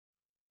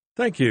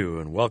Thank you,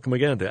 and welcome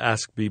again to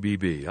Ask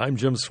BBB. I'm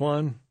Jim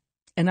Swan.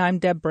 And I'm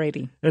Deb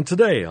Brady. And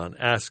today on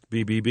Ask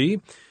BBB,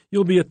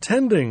 you'll be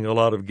attending a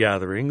lot of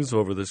gatherings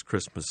over this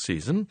Christmas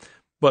season,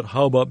 but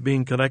how about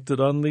being connected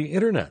on the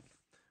Internet?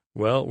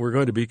 Well, we're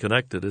going to be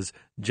connected as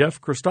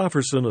Jeff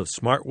Christopherson of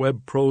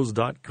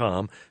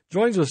SmartWebPros.com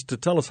joins us to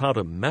tell us how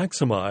to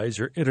maximize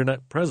your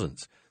Internet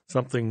presence,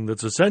 something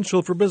that's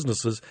essential for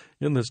businesses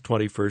in this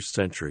 21st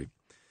century.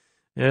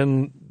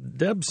 And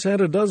Deb,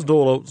 Santa does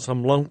dole out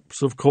some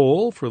lumps of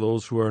coal for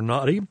those who are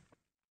naughty.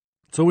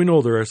 So we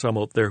know there are some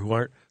out there who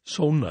aren't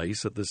so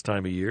nice at this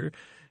time of year.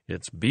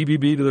 It's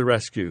BBB to the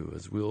rescue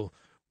as we'll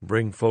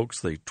bring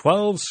folks the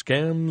 12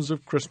 scams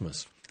of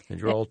Christmas. And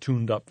you're all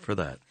tuned up for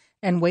that.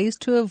 And ways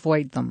to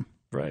avoid them.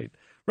 Right.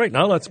 Right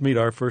now, let's meet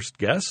our first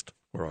guest,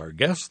 or our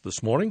guest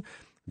this morning,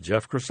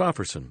 Jeff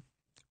Christopherson.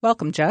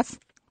 Welcome, Jeff.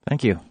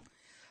 Thank you.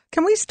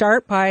 Can we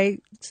start by,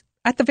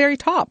 at the very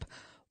top,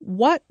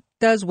 what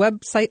does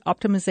website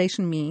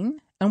optimization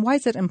mean, and why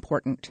is it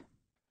important?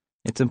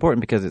 It's important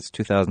because it's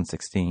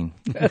 2016.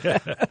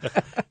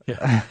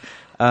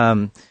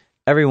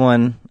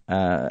 Everyone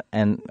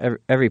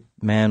and every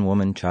man,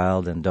 woman,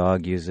 child, and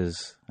dog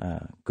uses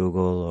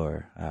Google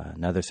or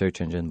another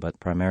search engine, but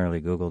primarily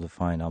Google to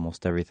find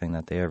almost everything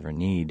that they ever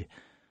need.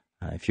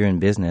 If you're in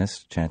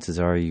business, chances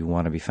are you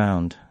want to be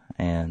found.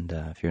 And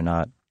if you're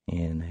not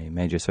in a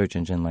major search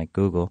engine like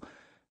Google,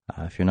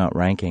 if you're not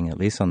ranking at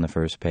least on the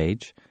first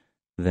page,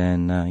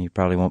 then you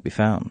probably won't be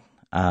found.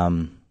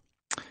 And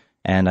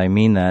I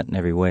mean that in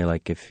every way.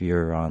 Like if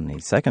you're on the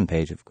second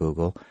page of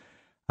Google,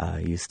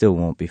 you still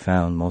won't be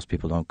found. Most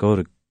people don't go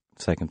to the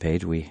second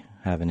page. We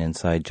have an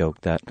inside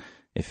joke that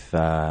if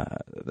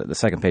the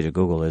second page of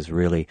Google is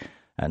really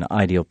an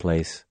ideal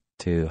place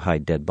to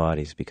hide dead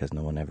bodies because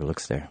no one ever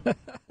looks there.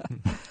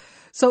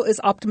 So is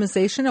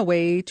optimization a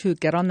way to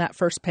get on that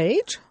first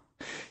page?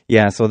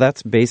 Yeah, so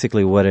that's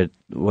basically what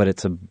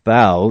it's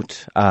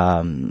about.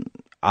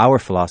 Our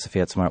philosophy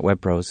at Smart Web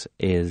Pros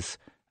is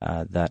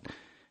that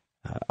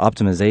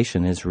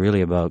optimization is really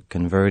about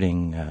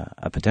converting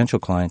a potential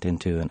client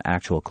into an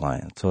actual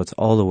client. So it's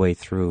all the way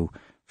through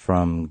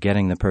from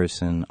getting the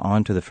person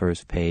onto the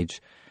first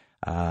page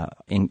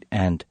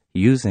and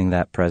using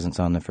that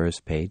presence on the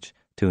first page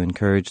to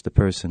encourage the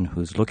person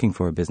who's looking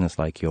for a business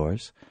like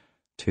yours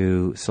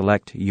to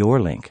select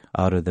your link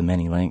out of the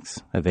many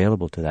links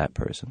available to that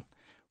person.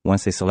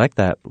 Once they select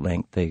that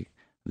link, they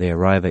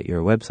arrive at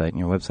your website, and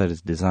your website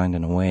is designed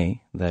in a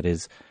way that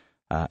is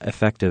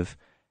effective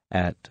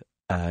at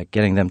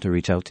getting them to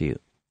reach out to you.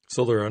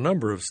 So there are a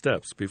number of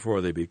steps before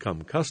they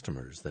become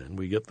customers then.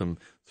 We get them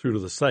through to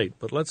the site.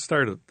 But let's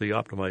start at the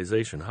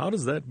optimization. How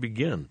does that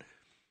begin?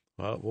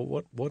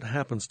 What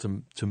happens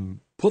to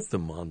put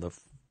them on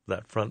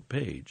that front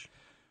page?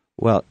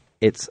 Well,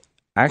 it's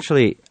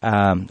actually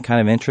kind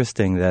of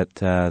interesting that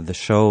the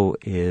show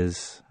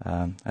is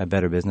a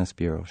Better Business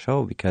Bureau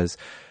show because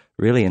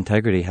really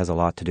integrity has a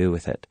lot to do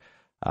with it.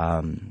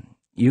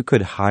 You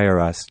could hire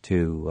us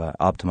to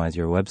optimize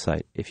your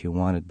website if you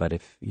wanted, but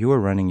if you were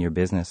running your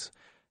business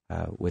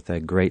with a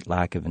great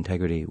lack of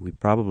integrity, we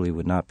probably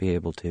would not be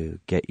able to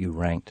get you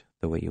ranked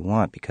the way you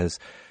want because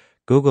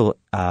Google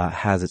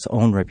has its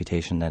own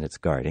reputation that it's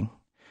guarding.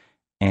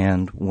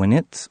 And when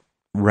it's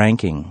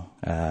ranking,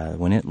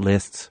 when it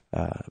lists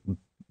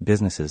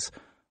businesses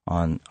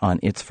on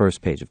its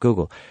first page of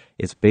Google,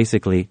 it's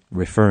basically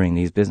referring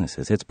these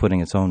businesses. It's putting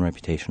its own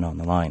reputation on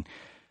the line.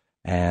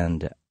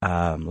 And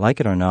like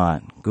it or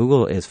not,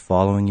 Google is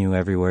following you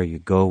everywhere you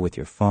go with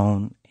your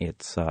phone.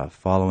 It's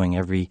following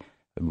every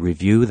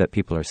review that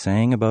people are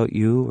saying about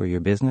you or your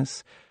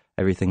business,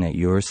 everything that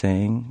you're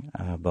saying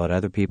about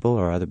other people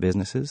or other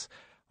businesses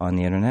on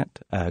the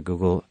Internet.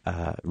 Google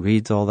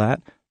reads all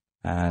that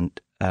and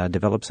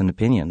develops an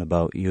opinion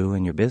about you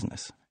and your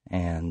business.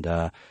 And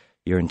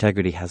your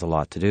integrity has a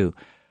lot to do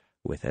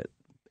with it.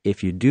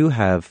 If you do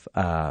have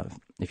a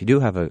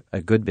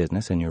good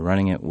business and you're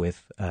running it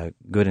with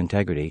good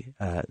integrity,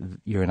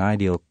 you're an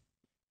ideal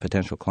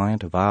potential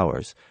client of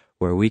ours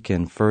where we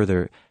can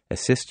further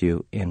assist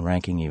you in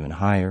ranking even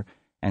higher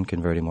and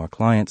converting more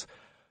clients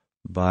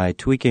by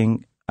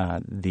tweaking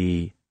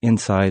the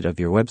inside of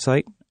your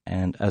website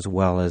and as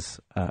well as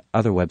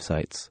other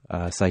websites,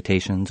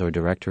 citations or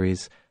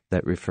directories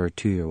that refer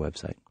to your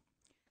website.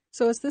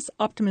 So is this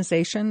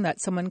optimization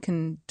that someone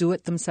can do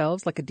it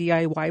themselves, like a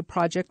DIY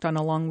project on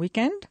a long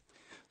weekend?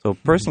 So a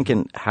person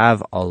can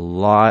have a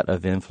lot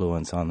of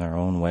influence on their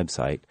own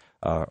website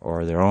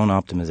or their own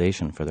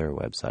optimization for their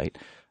website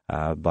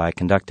by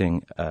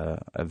conducting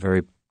a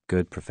very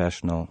good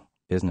professional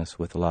business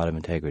with a lot of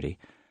integrity.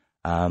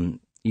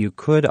 You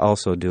could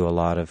also do a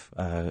lot of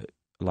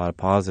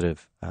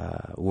positive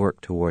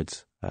work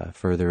towards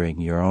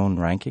furthering your own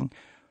ranking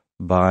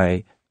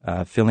by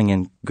filling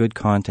in good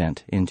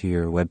content into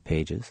your web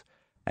pages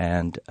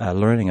and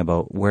learning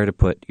about where to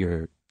put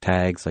your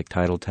tags like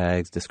title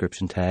tags,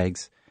 description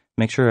tags.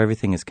 Make sure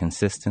everything is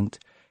consistent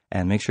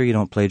and make sure you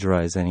don't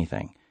plagiarize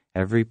anything.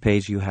 Every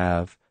page you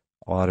have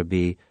ought to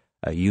be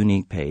a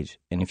unique page.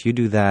 And if you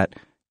do that,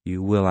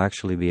 you will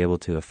actually be able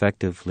to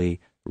effectively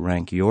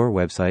rank your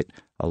website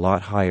a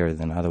lot higher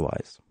than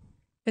otherwise.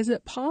 Is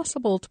it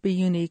possible to be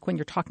unique when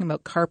you're talking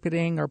about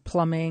carpeting or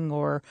plumbing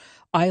or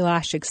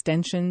eyelash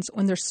extensions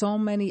when there's so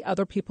many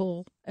other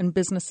people and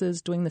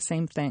businesses doing the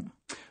same thing?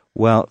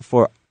 Well,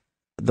 for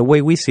the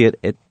way we see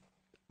it,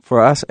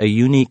 for us, a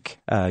unique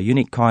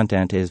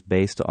content is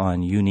based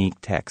on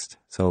unique text.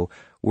 So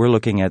we're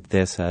looking at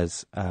this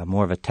as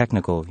more of a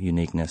technical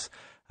uniqueness.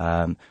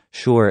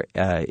 Sure,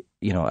 as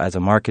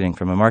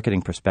from a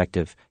marketing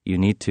perspective, you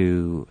need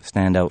to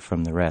stand out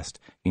from the rest.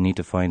 You need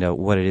to find out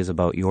what it is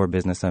about your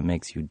business that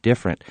makes you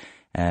different,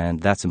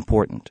 and that's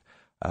important.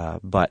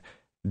 But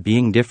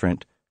being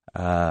different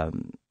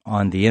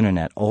on the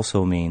internet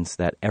also means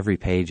that every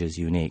page is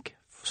unique.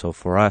 So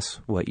for us,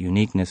 what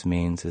uniqueness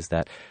means is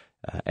that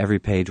every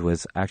page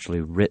was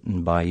actually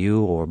written by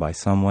you or by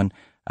someone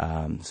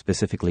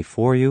specifically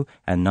for you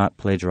and not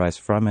plagiarized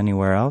from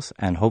anywhere else,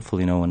 and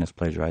hopefully no one is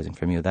plagiarizing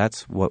from you.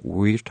 That's what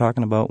we're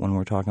talking about when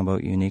we're talking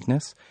about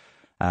uniqueness.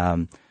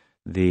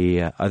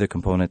 The other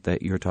component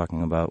that you're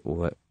talking about,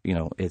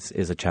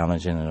 is a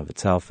challenge in and of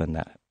itself,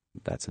 and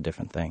that's a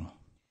different thing.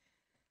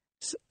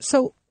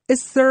 So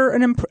is there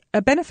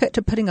a benefit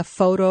to putting a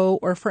photo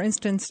or, for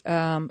instance,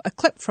 a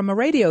clip from a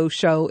radio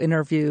show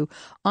interview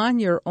on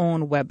your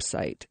own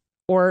website,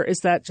 or is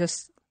that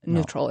just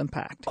neutral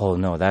impact? Oh,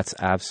 no, that's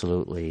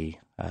absolutely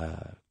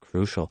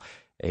crucial.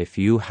 If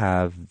you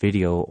have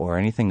video or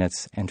anything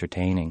that's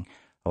entertaining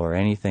or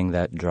anything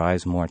that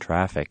drives more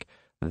traffic,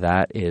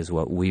 that is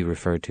what we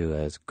refer to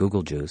as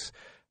Google juice,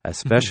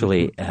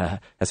 especially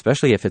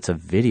if it's a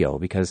video,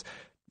 because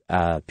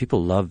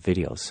people love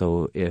videos.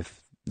 So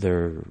if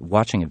they're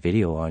watching a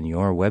video on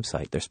your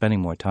website, they're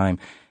spending more time,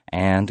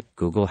 and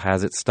Google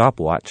has its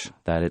stopwatch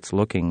that it's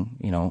looking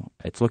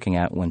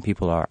at when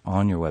people are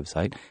on your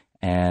website.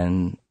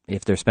 And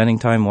if they're spending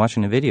time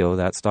watching a video,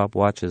 that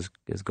stopwatch is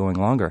going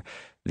longer.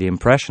 The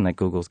impression that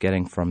Google's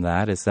getting from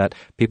that is that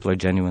people are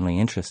genuinely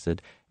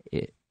interested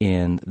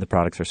in the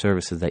products or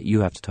services that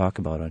you have to talk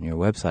about on your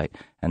website,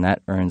 and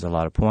that earns a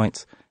lot of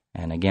points.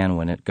 And again,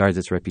 when it guards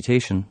its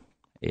reputation,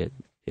 it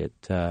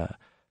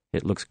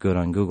looks good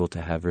on Google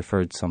to have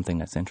referred something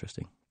that's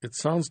interesting. It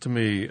sounds to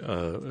me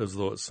as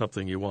though it's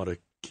something you want to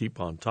keep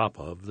on top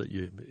of, that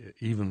you,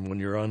 even when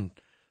you're on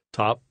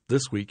top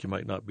this week, you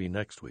might not be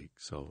next week.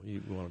 So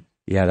you want.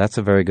 Yeah, that's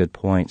a very good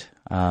point.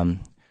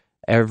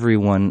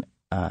 Everyone,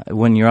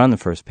 when you're on the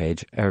first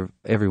page,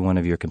 every one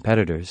of your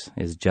competitors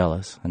is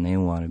jealous, and they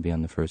want to be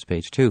on the first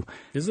page too.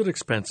 Is it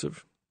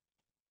expensive?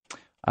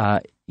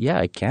 Yeah,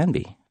 it can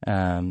be.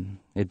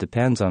 It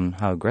depends on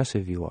how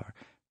aggressive you are.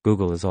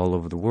 Google is all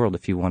over the world.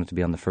 If you wanted to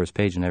be on the first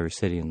page in every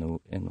city in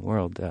the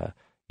world,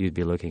 you'd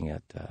be looking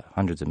at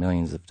hundreds of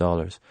millions of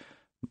dollars.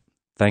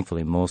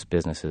 Thankfully, most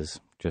businesses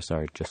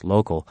are just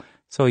local,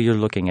 so you're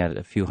looking at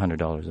a few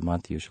 $100s a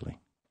month usually.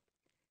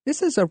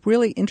 This is a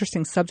really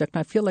interesting subject, and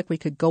I feel like we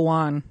could go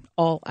on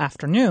all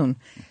afternoon.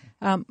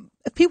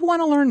 If people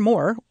want to learn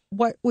more,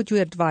 what would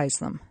you advise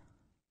them?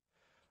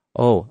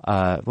 Well,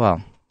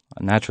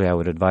 naturally, I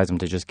would advise them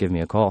to just give me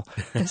a call.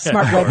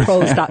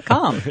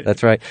 SmartWebPros.com.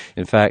 That's right.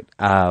 In fact,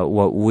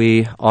 what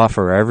we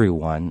offer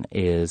everyone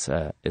is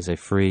a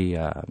free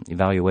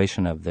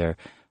evaluation of their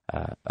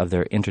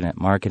internet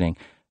marketing,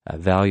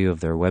 value of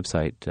their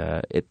website.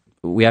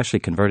 We actually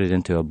convert it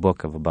into a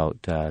book of about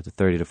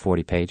 30 to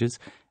 40 pages,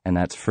 and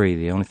that's free.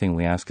 The only thing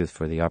we ask is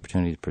for the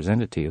opportunity to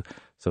present it to you,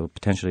 so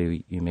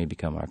potentially you may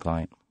become our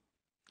client.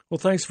 Well,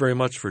 thanks very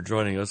much for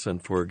joining us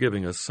and for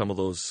giving us some of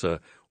those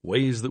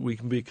ways that we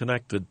can be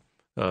connected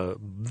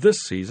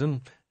this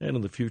season and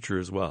in the future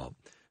as well.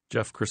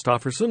 Jeff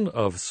Christofferson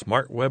of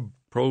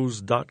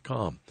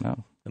SmartWebPros.com. Oh,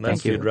 and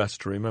that's the address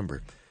to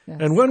remember. Yes.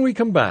 And when we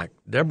come back,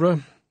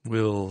 Deborah,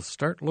 we'll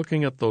start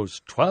looking at those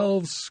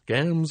 12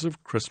 scams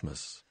of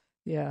Christmas.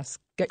 Yes,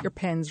 get your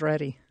pens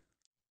ready.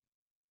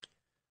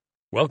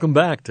 Welcome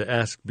back to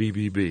Ask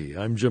BBB.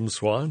 I'm Jim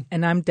Swan.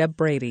 And I'm Deb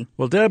Brady.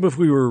 Well, Deb, if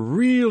we were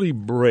really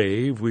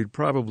brave, we'd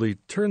probably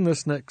turn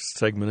this next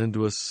segment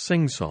into a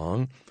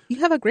sing-song.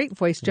 You have a great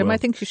voice, Jim. Well, I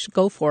think you should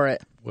go for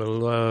it.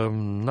 Well,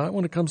 not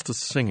when it comes to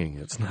singing.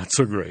 It's not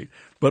so great.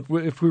 But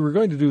if we were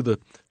going to do the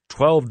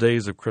 12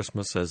 days of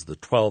Christmas as the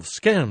 12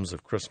 scams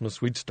of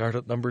Christmas, we'd start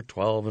at number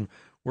 12 and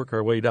work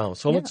our way down.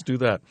 So let's do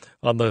that.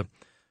 On the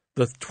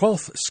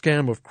 12th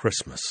scam of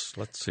Christmas,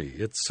 let's see.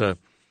 It's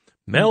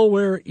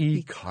malware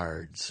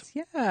e-cards.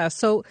 Yeah,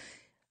 so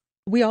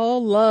we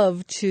all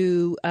love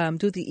to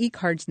do the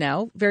e-cards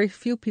now. Very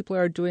few people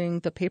are doing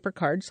the paper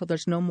cards, so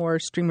there's no more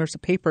streamers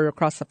of paper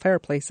across the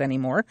fireplace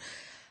anymore.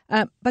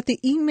 But the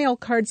email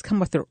cards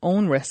come with their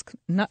own risk,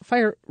 not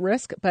fire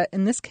risk, but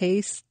in this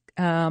case,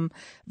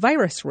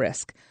 virus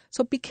risk.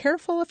 So be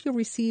careful if you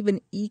receive an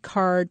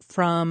e-card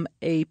from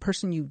a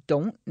person you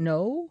don't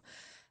know,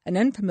 an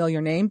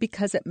unfamiliar name,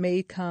 because it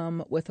may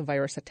come with a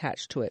virus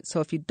attached to it. So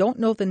if you don't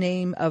know the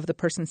name of the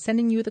person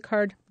sending you the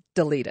card,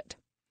 delete it.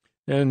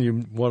 And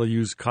you want to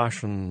use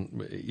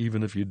caution,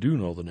 even if you do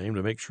know the name,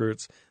 to make sure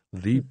it's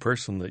the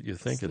person that you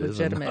think It's it is,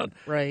 legitimate,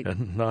 right?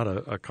 And not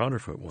a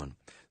counterfeit one.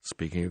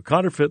 Speaking of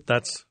counterfeit,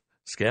 that's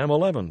Scam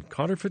 11,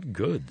 counterfeit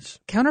goods.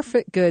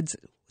 Counterfeit goods.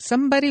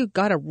 Somebody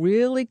got a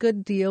really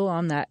good deal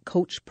on that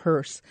Coach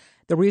purse.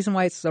 The reason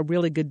why it's a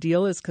really good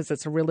deal is because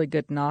it's a really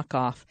good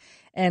knockoff.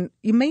 And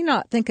you may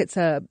not think it's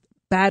a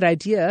bad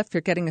idea if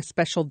you're getting a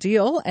special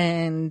deal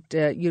and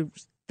you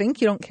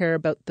think you don't care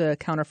about the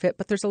counterfeit,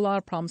 but there's a lot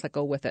of problems that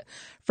go with it.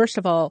 First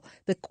of all,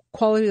 the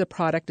quality of the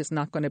product is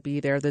not going to be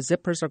there. The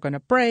zippers are going to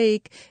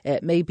break.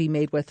 It may be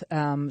made with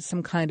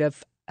some kind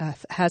of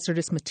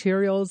hazardous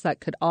materials that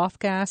could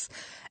off-gas.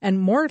 And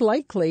more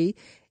likely,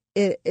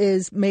 it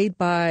is made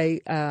by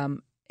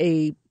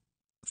a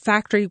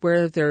factory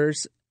where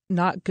there's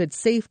not good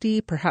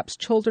safety, perhaps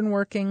children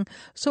working.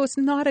 So it's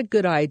not a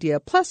good idea.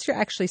 Plus, you're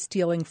actually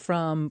stealing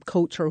from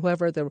Coach or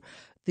whoever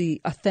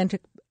the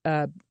authentic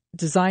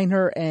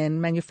designer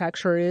and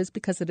manufacturer is,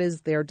 because it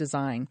is their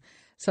design.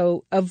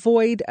 So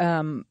avoid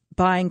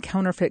buying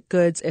counterfeit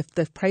goods. If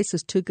the price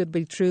is too good to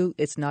be true,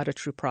 it's not a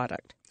true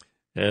product.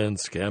 And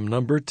scam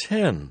number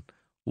 10,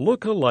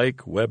 look-alike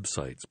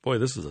websites. Boy,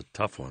 this is a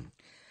tough one.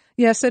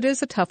 Yes, it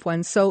is a tough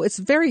one. So it's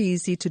very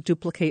easy to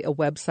duplicate a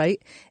website,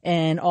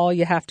 and all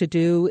you have to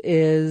do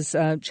is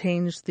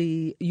change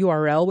the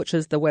URL, which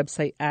is the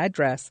website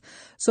address.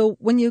 So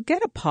when you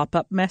get a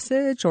pop-up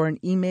message or an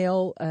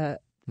email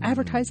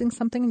advertising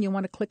something and you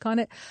want to click on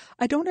it,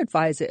 I don't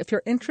advise it. If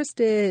you're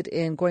interested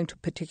in going to a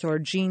particular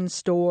jeans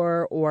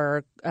store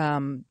or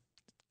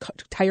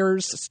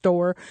tires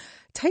store,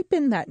 type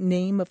in that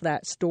name of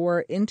that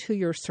store into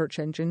your search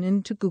engine,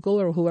 into Google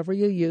or whoever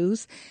you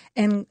use,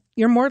 and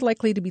you're more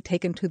likely to be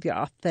taken to the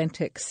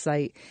authentic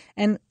site.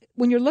 And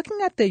when you're looking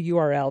at the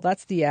URL,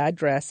 that's the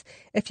address,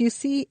 if you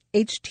see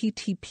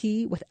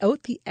HTTP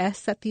without the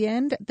S at the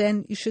end,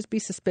 then you should be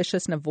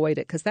suspicious and avoid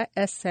it, because that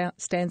S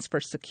stands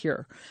for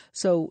secure.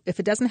 So if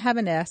it doesn't have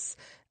an S,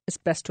 it's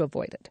best to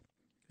avoid it.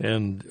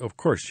 And, of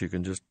course, you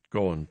can just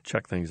go and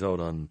check things out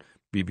on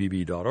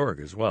bbb.org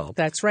as well.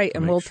 That's right,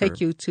 and we'll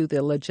take you to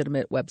the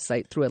legitimate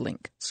website through a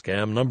link.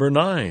 Scam number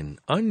 9,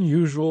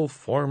 unusual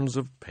forms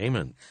of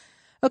payment.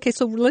 Okay,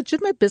 so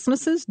legitimate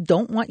businesses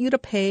don't want you to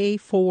pay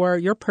for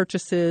your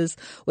purchases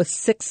with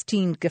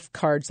 16 gift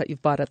cards that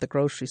you've bought at the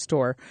grocery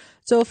store.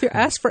 So if you're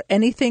asked for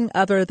anything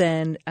other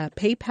than a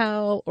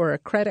PayPal or a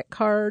credit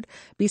card,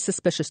 be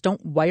suspicious.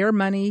 Don't wire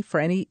money for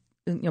any,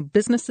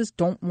 businesses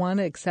don't want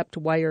to accept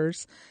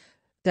wires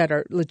that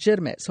are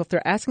legitimate. So if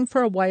they're asking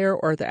for a wire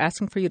or they're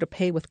asking for you to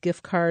pay with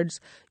gift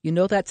cards,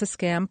 that's a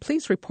scam.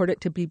 Please report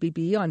it to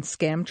BBB on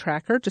Scam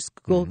Tracker. Just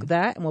Google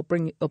that, and we'll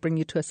bring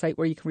you to a site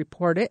where you can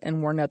report it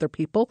and warn other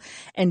people.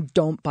 And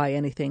don't buy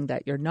anything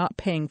that you're not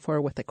paying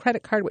for with a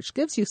credit card, which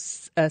gives you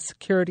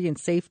security and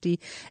safety,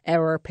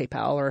 or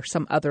PayPal or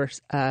some other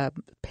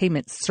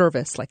payment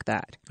service like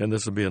that. And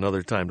this will be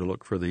another time to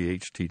look for the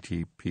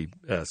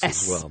HTTPS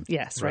as well.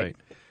 Yes, right.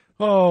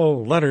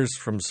 Oh, letters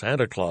from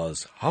Santa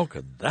Claus. How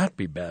could that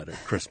be bad at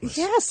Christmas?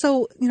 Yeah,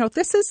 so,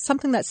 this is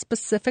something that's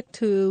specific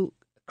to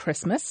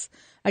Christmas.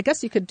 I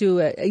guess you could do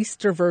an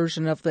Easter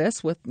version of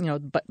this with,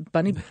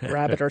 bunny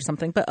rabbit or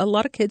something. But a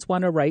lot of kids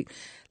want to write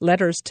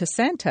letters to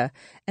Santa.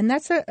 And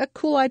that's a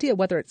cool idea,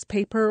 whether it's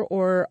paper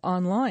or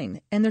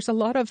online. And there's a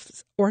lot of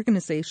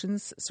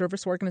organizations,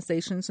 service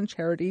organizations and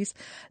charities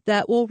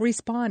that will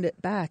respond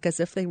it back as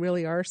if they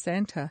really are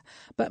Santa.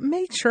 But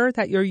make sure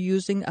that you're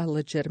using a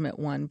legitimate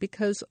one,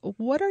 because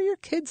what are your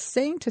kids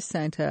saying to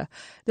Santa?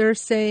 They're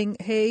saying,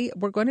 hey,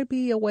 we're going to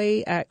be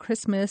away at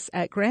Christmas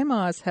at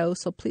Grandma's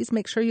house, so please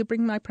make sure you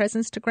bring my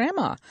presents to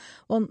Grandma.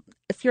 Well,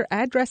 if your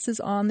address is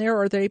on there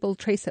or they're able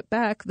to trace it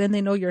back, then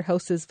they know your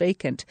house is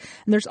vacant.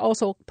 And there's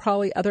also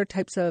probably other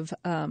types of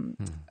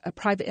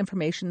private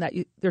information that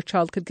their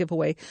child could give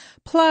away.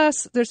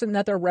 Plus, there's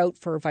another route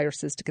for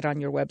viruses to get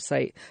on your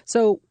website.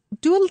 So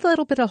do a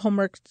little bit of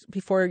homework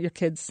before your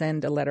kids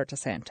send a letter to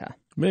Santa.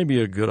 Maybe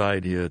a good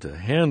idea to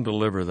hand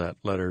deliver that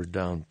letter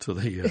down to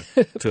the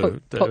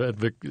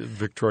at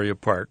Victoria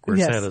Park, where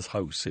Santa's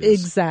house is.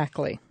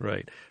 Exactly.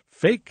 Right.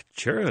 Fake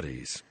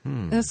charities.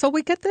 So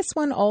we get this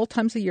one all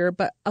times a year,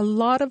 but a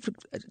lot of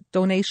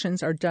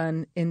donations are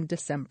done in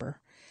December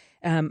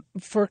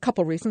for a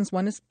couple of reasons.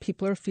 One is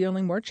people are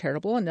feeling more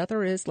charitable.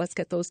 Another is let's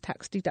get those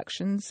tax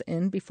deductions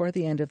in before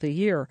the end of the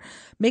year.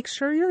 Make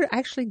sure you're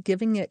actually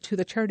giving it to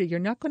the charity. You're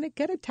not going to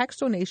get a tax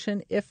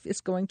donation if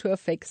it's going to a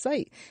fake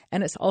site,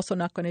 and it's also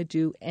not going to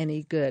do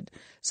any good.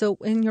 So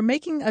when you're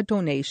making a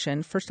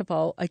donation, first of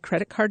all, a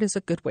credit card is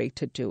a good way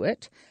to do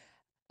it.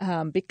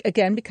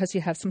 Again, because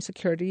you have some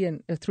security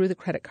through the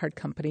credit card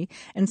company.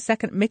 And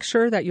second, make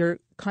sure that you're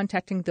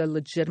contacting the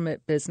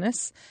legitimate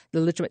business, the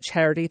legitimate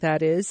charity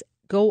that is.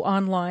 Go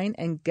online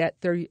and get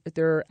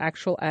their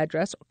actual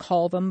address.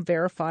 Call them,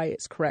 verify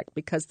it's correct,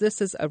 because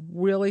this is a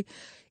really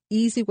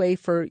easy way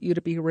for you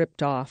to be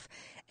ripped off.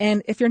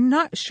 And if you're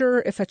not sure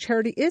if a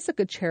charity is a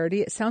good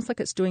charity, it sounds like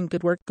it's doing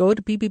good work, go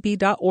to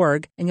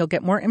bbb.org and you'll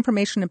get more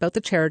information about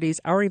the charities,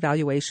 our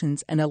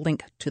evaluations, and a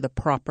link to the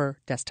proper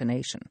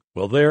destination.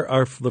 Well, there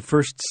are the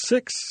first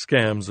 6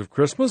 scams of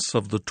Christmas.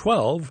 Of the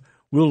 12,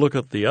 we'll look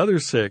at the other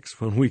 6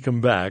 when we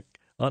come back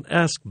on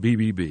Ask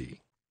BBB.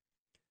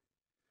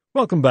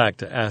 Welcome back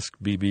to Ask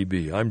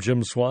BBB. I'm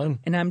Jim Swan.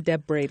 And I'm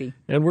Deb Brady.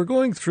 And we're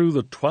going through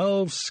the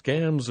 12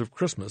 scams of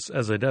Christmas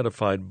as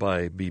identified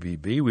by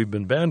BBB. We've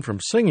been banned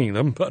from singing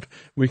them, but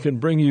we can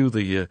bring you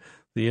the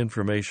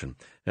information.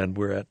 And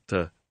we're at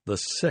the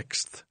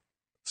 6th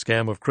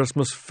scam of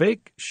Christmas,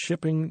 fake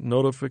shipping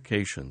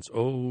notifications.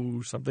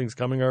 Oh, something's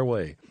coming our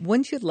way.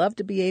 Wouldn't you love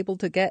to be able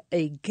to get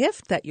a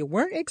gift that you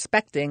weren't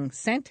expecting?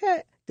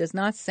 Santa does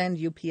not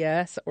send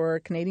UPS or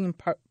Canadian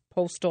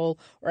Postal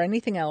or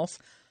anything else.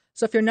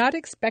 So if you're not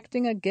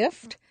expecting a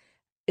gift,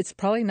 it's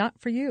probably not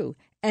for you.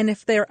 And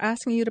if they're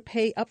asking you to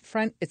pay up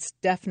front, it's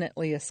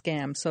definitely a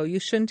scam. So you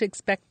shouldn't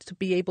expect to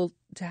be able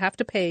to have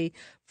to pay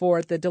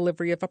for the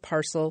delivery of a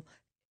parcel.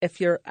 If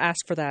you're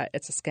asked for that,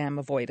 it's a scam.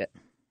 Avoid it.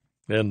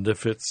 And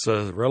if it's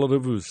a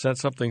relative who sent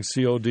something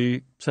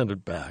COD, send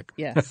it back.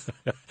 Yes.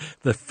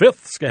 The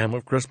 5th scam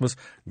of Christmas,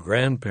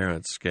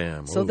 grandparent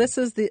scam. So this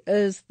is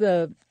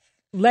the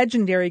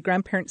legendary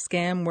grandparent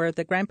scam where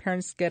the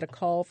grandparents get a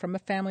call from a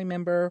family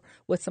member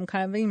with some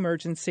kind of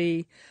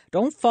emergency.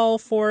 Don't fall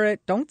for it.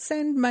 Don't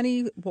send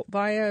money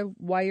via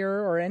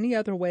wire or any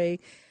other way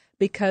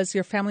because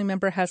your family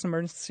member has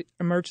an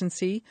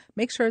emergency.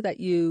 Make sure that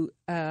you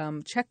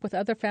check with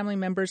other family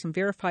members and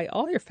verify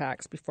all your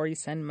facts before you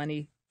send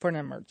money for an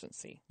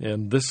emergency.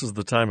 And this is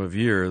the time of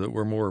year that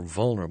we're more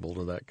vulnerable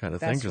to that kind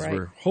of thing because right.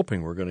 we're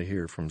hoping we're going to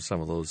hear from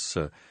some of those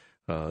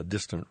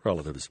distant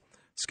relatives.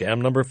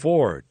 Scam number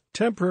 4,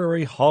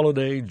 temporary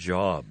holiday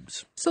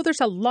jobs. So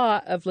there's a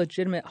lot of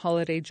legitimate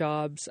holiday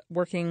jobs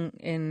working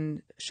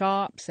in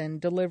shops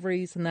and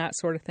deliveries and that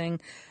sort of thing.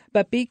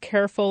 But be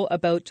careful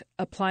about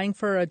applying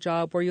for a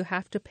job where you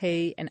have to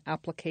pay an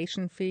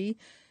application fee.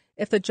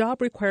 If the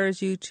job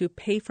requires you to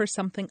pay for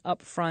something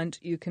up front,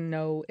 you can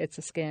know it's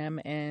a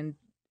scam, and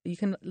you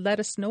can let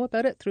us know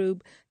about it through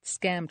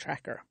Scam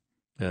Tracker.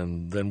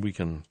 And then we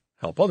can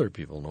help other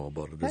people know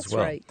about it as well. That's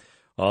right.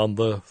 On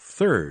the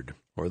 3rd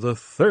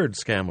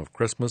scam of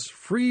Christmas,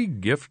 free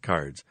gift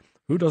cards.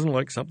 Who doesn't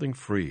like something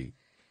free?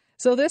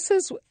 So this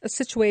is a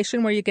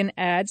situation where you can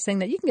add saying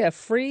that you can get a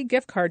free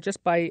gift card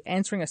just by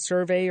answering a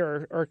survey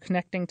or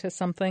connecting to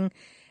something.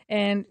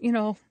 And,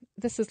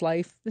 this is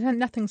life.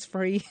 Nothing's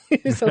free.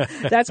 So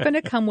that's going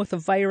to come with a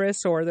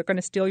virus, or they're going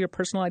to steal your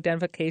personal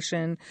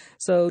identification.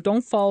 So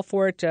don't fall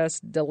for it.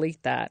 Just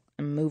delete that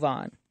and move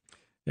on.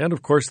 And,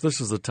 of course,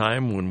 this is the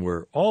time when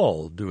we're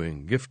all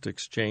doing gift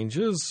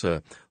exchanges.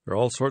 There are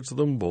all sorts of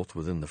them, both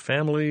within the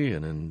family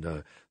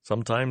and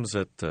sometimes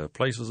at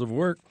places of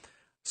work.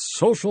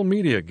 Social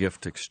media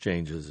gift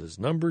exchanges is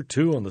number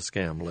 2 on the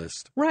scam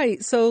list.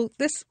 Right. So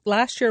this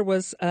last year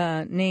was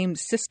named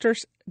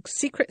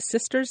Secret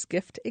Sisters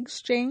Gift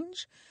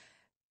Exchange.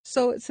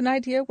 So it's an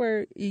idea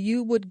where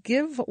you would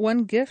give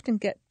one gift and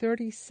get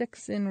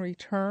 36 in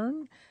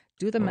return.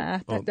 Do the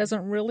math. That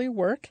doesn't really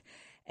work.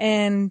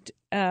 And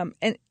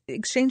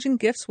exchanging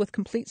gifts with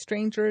complete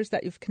strangers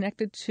that you've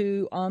connected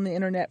to on the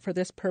internet for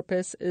this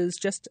purpose is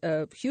just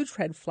a huge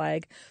red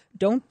flag.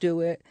 Don't do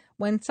it.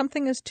 When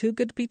something is too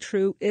good to be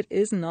true, it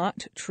is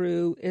not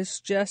true. It's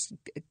just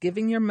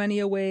giving your money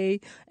away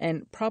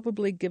and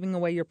probably giving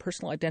away your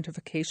personal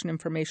identification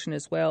information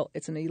as well.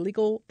 It's an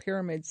illegal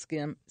pyramid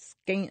scheme.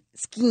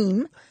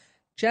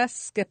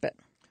 Just skip it.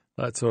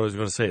 That's what I was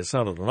going to say. It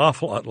sounded an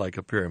awful lot like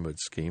a pyramid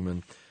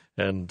scheme.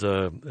 And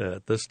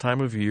at this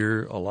time of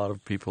year, a lot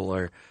of people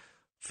are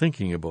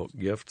thinking about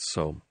gifts,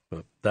 so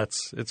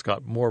it's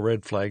got more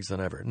red flags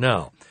than ever.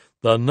 Now,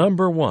 the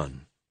number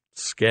 1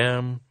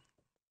 scam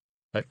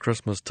at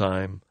Christmas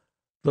time,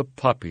 the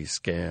puppy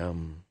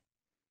scam.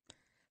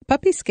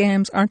 Puppy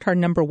scams aren't our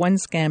number 1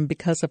 scam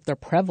because of their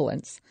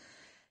prevalence.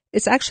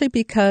 It's actually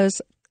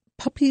because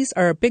puppies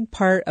are a big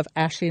part of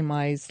Ashley and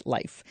Mai's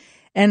life.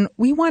 And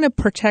we want to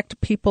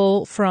protect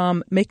people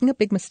from making a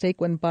big mistake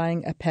when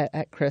buying a pet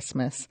at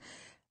Christmas.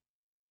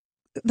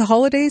 The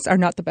holidays are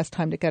not the best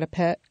time to get a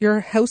pet. Your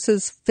house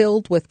is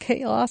filled with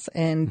chaos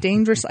and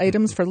dangerous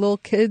items for little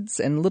kids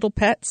and little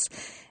pets.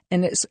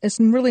 And it's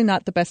really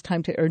not the best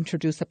time to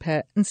introduce a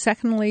pet. And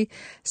secondly,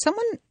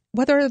 someone,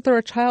 whether they're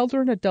a child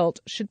or an adult,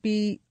 should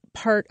be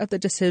part of the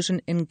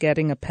decision in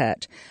getting a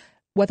pet.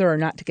 Whether or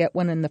not to get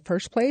one in the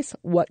first place,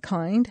 what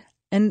kind.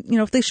 And,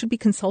 if they should be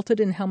consulted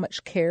in how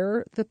much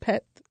care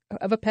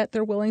of a pet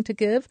they're willing to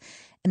give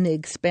and the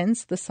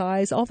expense, the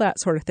size, all that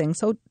sort of thing.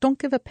 So don't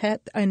give a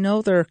pet. I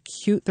know they're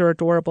cute, they're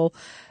adorable,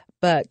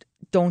 but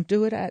don't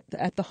do it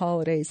at the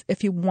holidays.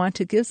 If you want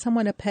to give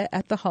someone a pet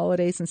at the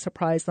holidays and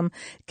surprise them,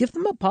 give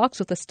them a box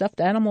with a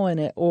stuffed animal in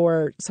it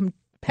or some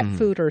pet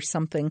food or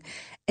something.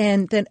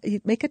 And then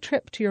you make a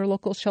trip to your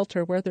local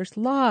shelter where there's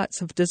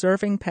lots of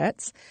deserving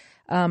pets.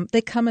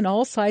 They come in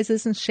all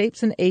sizes and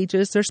shapes and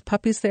ages. There's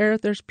puppies there.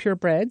 There's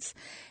purebreds.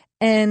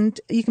 And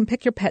you can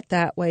pick your pet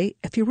that way.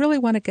 If you really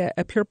want to get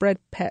a purebred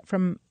pet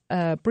from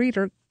a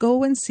breeder,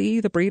 go and see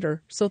the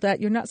breeder so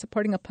that you're not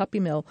supporting a puppy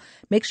mill.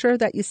 Make sure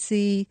that you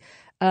see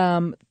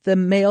the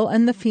male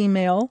and the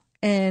female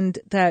and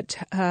that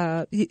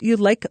you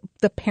like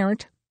the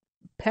parent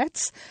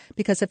pets,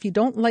 because if you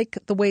don't like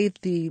the way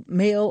the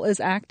male is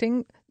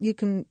acting, you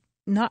can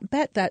not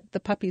bet that the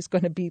puppy's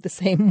going to be the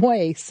same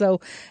way.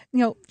 So,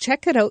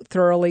 check it out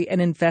thoroughly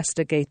and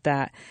investigate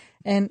that.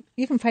 And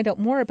you can find out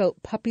more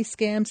about puppy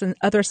scams and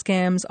other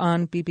scams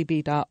on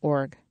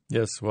bbb.org.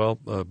 Yes, well,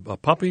 a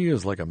puppy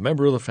is like a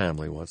member of the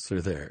family once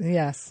they're there.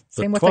 Yes,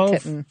 same with a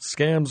kitten. 12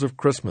 scams of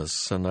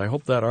Christmas, and I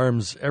hope that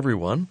arms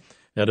everyone.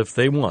 And if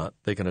they want,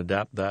 they can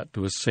adapt that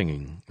to a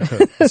singing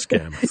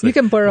scam. You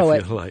can borrow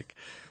it. Like.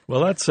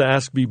 Well, that's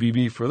Ask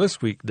BBB for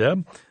this week,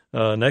 Deb.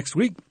 Next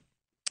week,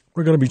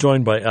 we're going to be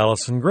joined by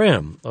Allison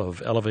Graham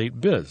of Elevate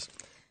Biz.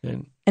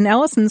 And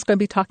Allison's going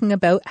to be talking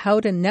about how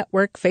to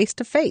network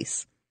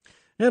face-to-face.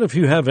 And if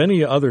you have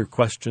any other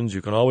questions,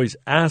 you can always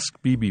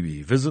ask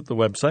BBB. Visit the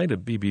website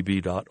at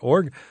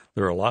bbb.org.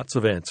 There are lots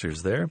of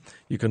answers there.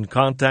 You can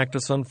contact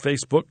us on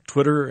Facebook,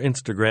 Twitter, or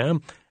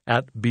Instagram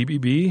at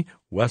BBB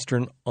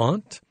Western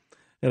Aunt.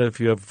 And if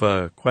you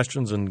have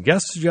questions and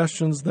guest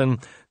suggestions, then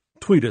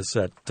tweet us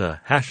at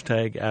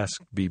hashtag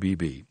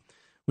AskBBB.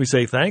 We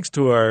say thanks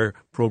to our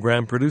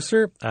program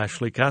producer,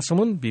 Ashley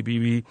Castleman,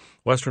 BBB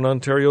Western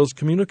Ontario's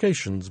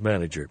Communications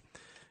Manager,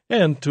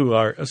 and to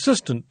our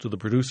assistant to the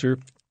producer,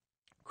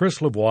 Chris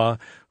Lebois,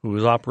 who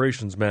is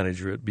Operations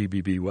Manager at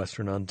BBB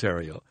Western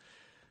Ontario.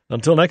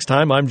 Until next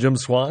time, I'm Jim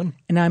Swan.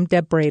 And I'm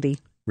Deb Brady.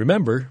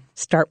 Remember,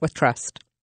 start with trust.